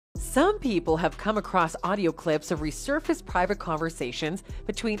Some people have come across audio clips of resurfaced private conversations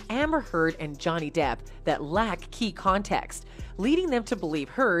between Amber Heard and Johnny Depp that lack key context, leading them to believe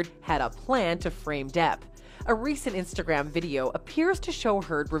Heard had a plan to frame Depp. A recent Instagram video appears to show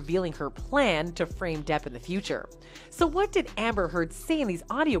Heard revealing her plan to frame Depp in the future. So what did Amber Heard say in these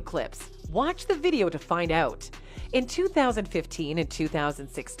audio clips? Watch the video to find out. In 2015 and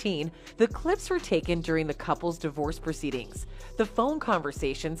 2016, the clips were taken during the couple's divorce proceedings. The phone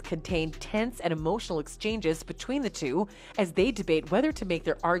conversations contained tense and emotional exchanges between the two as they debate whether to make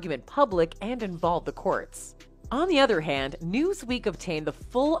their argument public and involve the courts. On the other hand, Newsweek obtained the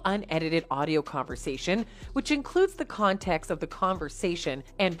full unedited audio conversation, which includes the context of the conversation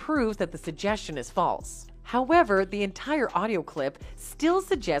and proves that the suggestion is false. However, the entire audio clip still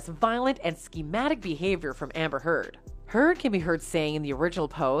suggests violent and schematic behavior from Amber Heard. Heard can be heard saying in the original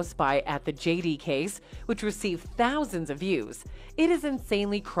post by At the JD Case, which received thousands of views, "It is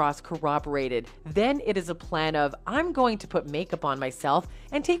insanely cross-corroborated. Then it is a plan of, I'm going to put makeup on myself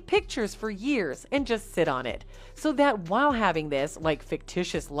and take pictures for years and just sit on it, so that while having this, like,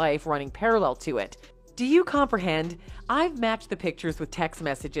 fictitious life running parallel to it. Do you comprehend? I've matched the pictures with text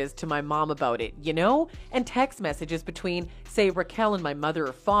messages to my mom about it, you know? And text messages between, say, Raquel and my mother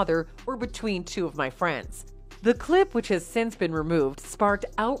or father, or between two of my friends." The clip, which has since been removed, sparked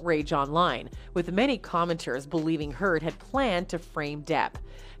outrage online, with many commenters believing Heard had planned to frame Depp.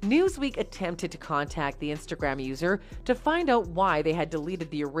 Newsweek attempted to contact the Instagram user to find out why they had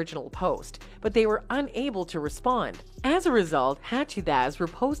deleted the original post, but they were unable to respond. As a result, Hatchidaz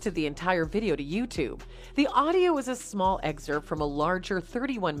reposted the entire video to YouTube. The audio is a small excerpt from a larger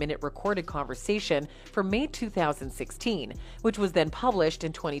 31-minute recorded conversation from May 2016, which was then published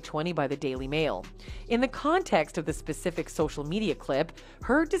in 2020 by the Daily Mail. In the context of the specific social media clip,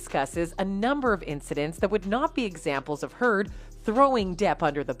 Heard discusses a number of incidents that would not be examples of Heard throwing Depp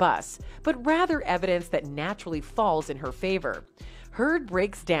under the bus, but rather evidence that naturally falls in her favor. Heard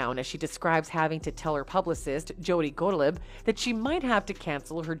breaks down as she describes having to tell her publicist, Jody Gottlieb, that she might have to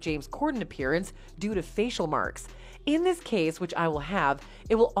cancel her James Corden appearance due to facial marks. "In this case, which I will have,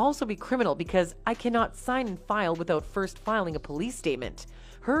 it will also be criminal because I cannot sign and file without first filing a police statement."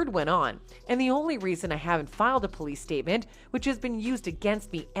 Heard went on, "And the only reason I haven't filed a police statement, which has been used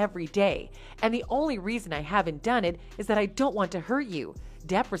against me every day, and the only reason I haven't done it is that I don't want to hurt you."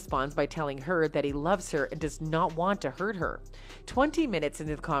 Depp responds by telling Heard that he loves her and does not want to hurt her. 20 minutes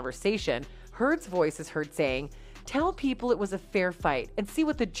into the conversation, Heard's voice is heard saying, "Tell people it was a fair fight and see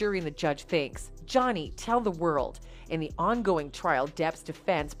what the jury and the judge thinks. Johnny, tell the world." In the ongoing trial, Depp's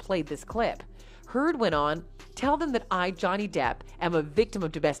defense played this clip. Heard went on, "Tell them that I, Johnny Depp, am a victim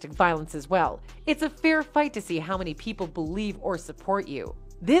of domestic violence as well. It's a fair fight to see how many people believe or support you."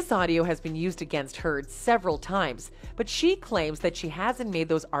 This audio has been used against Heard several times, but she claims that she hasn't made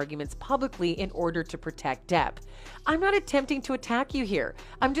those arguments publicly in order to protect Depp. "I'm not attempting to attack you here.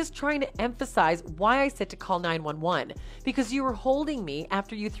 I'm just trying to emphasize why I said to call 911, because you were holding me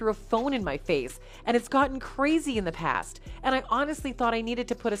after you threw a phone in my face, and it's gotten crazy in the past, and I honestly thought I needed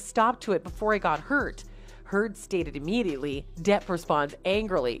to put a stop to it before I got hurt." Heard stated immediately. Depp responds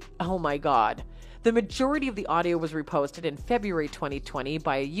angrily, "Oh my God." The majority of the audio was reposted in February 2020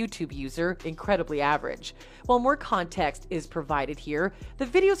 by a YouTube user, Incredibly Average. While more context is provided here, the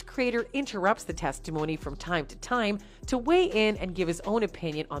video's creator interrupts the testimony from time to time to weigh in and give his own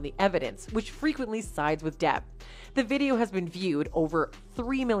opinion on the evidence, which frequently sides with Depp. The video has been viewed over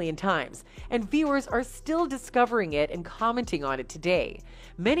 3 million times, and viewers are still discovering it and commenting on it today.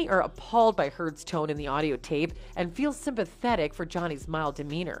 Many are appalled by Heard's tone in the audio tape and feel sympathetic for Johnny's mild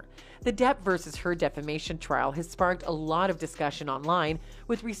demeanor. The Depp versus Heard defamation trial has sparked a lot of discussion online,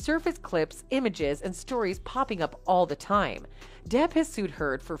 with resurfaced clips, images, and stories popping up all the time. Depp has sued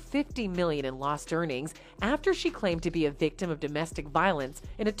Heard for $50 million in lost earnings after she claimed to be a victim of domestic violence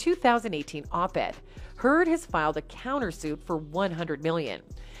in a 2018 op-ed. Heard has filed a countersuit for $100 million.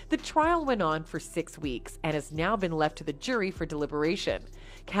 The trial went on for 6 weeks and has now been left to the jury for deliberation.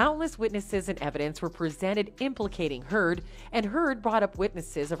 Countless witnesses and evidence were presented implicating Heard, and Heard brought up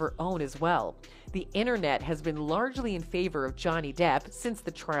witnesses of her own as well. The internet has been largely in favor of Johnny Depp since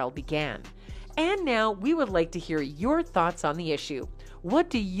the trial began. And now we would like to hear your thoughts on the issue. What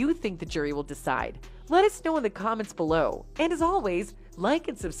do you think the jury will decide? Let us know in the comments below. And as always, like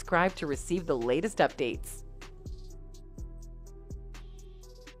and subscribe to receive the latest updates.